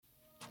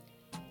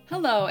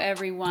Hello,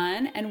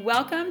 everyone, and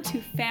welcome to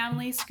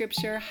Family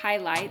Scripture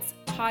Highlights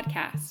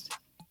podcast.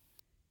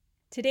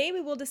 Today we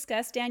will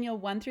discuss Daniel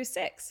 1 through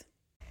 6.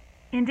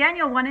 In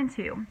Daniel 1 and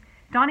 2,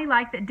 Donnie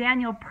liked that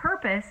Daniel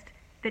purposed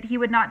that he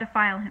would not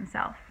defile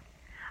himself.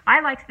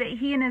 I liked that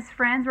he and his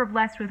friends were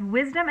blessed with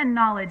wisdom and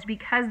knowledge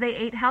because they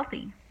ate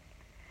healthy.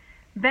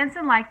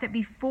 Benson liked that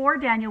before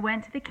Daniel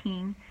went to the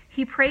king,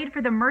 he prayed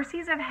for the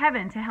mercies of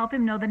heaven to help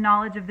him know the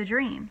knowledge of the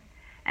dream.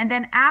 And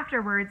then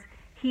afterwards,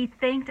 he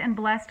thanked and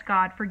blessed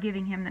God for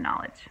giving him the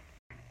knowledge.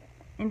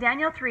 In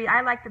Daniel 3,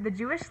 I liked that the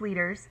Jewish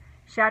leaders,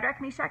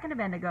 Shadrach, Meshach, and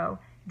Abednego,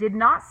 did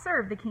not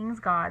serve the king's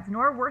gods,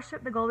 nor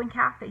worship the golden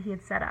calf that he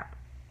had set up.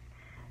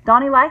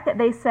 Donnie liked that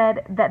they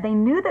said that they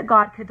knew that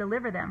God could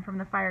deliver them from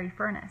the fiery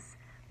furnace,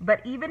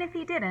 but even if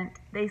he didn't,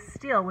 they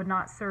still would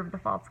not serve the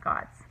false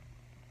gods.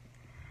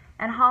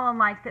 And Holland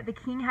liked that the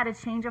king had a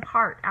change of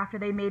heart after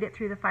they made it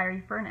through the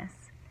fiery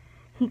furnace.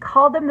 He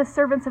called them the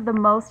servants of the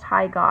Most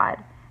High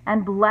God,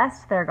 and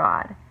blessed their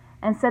God,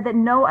 and said that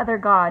no other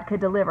God could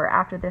deliver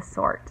after this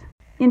sort.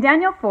 In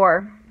Daniel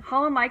 4,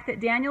 Holland liked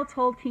that Daniel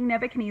told King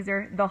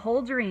Nebuchadnezzar the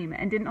whole dream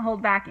and didn't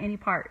hold back any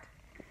part.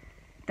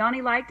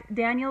 Donnie liked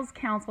Daniel's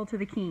counsel to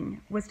the king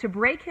was to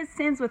break his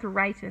sins with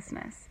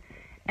righteousness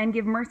and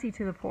give mercy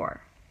to the poor.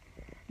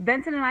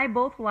 Benson and I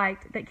both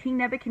liked that King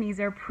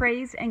Nebuchadnezzar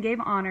praised and gave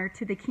honor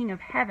to the King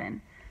of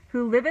heaven,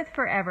 who liveth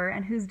forever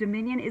and whose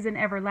dominion is an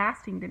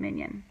everlasting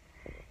dominion.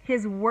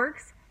 His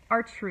works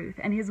are truth,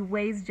 and his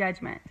ways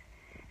judgment.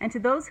 And to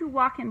those who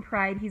walk in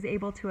pride, he's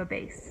able to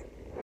abase.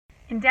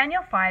 In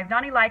Daniel 5,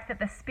 Donnie liked that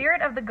the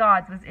spirit of the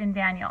gods was in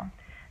Daniel.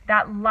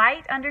 That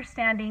light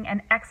understanding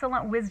and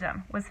excellent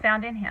wisdom was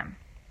found in him.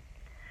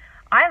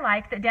 I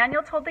liked that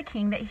Daniel told the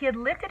king that he had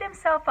lifted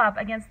himself up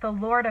against the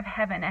Lord of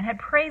heaven and had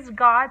praised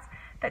gods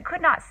that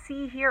could not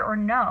see, hear, or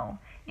know,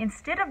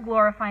 instead of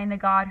glorifying the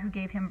God who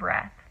gave him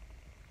breath.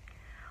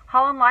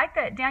 Holland liked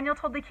that Daniel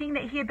told the king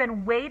that he had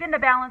been weighed in the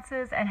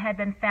balances and had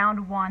been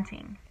found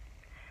wanting.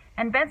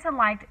 And Benson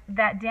liked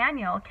that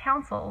Daniel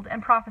counseled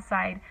and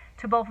prophesied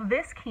to both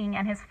this king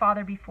and his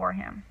father before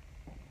him.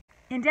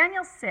 In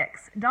Daniel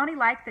 6, Donnie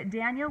liked that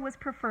Daniel was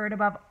preferred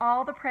above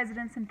all the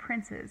presidents and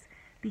princes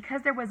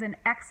because there was an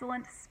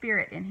excellent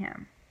spirit in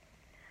him.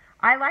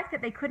 I liked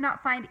that they could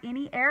not find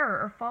any error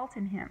or fault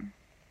in him.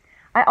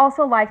 I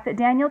also liked that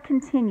Daniel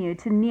continued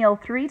to kneel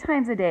 3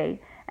 times a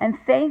day and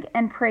thank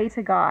and pray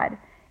to God,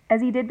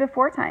 as he did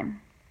before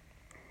time.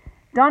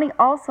 Donnie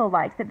also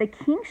liked that the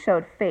king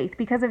showed faith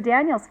because of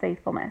Daniel's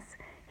faithfulness.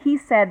 He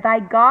said,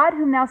 "Thy God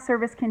whom thou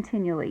servest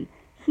continually,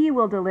 he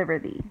will deliver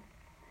thee."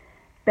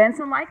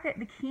 Benson liked that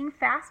the king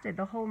fasted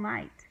the whole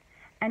night,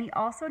 and he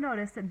also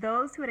noticed that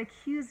those who had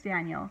accused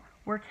Daniel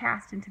were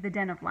cast into the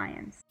den of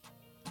lions.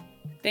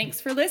 Thanks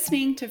for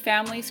listening to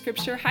Family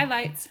Scripture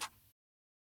Highlights.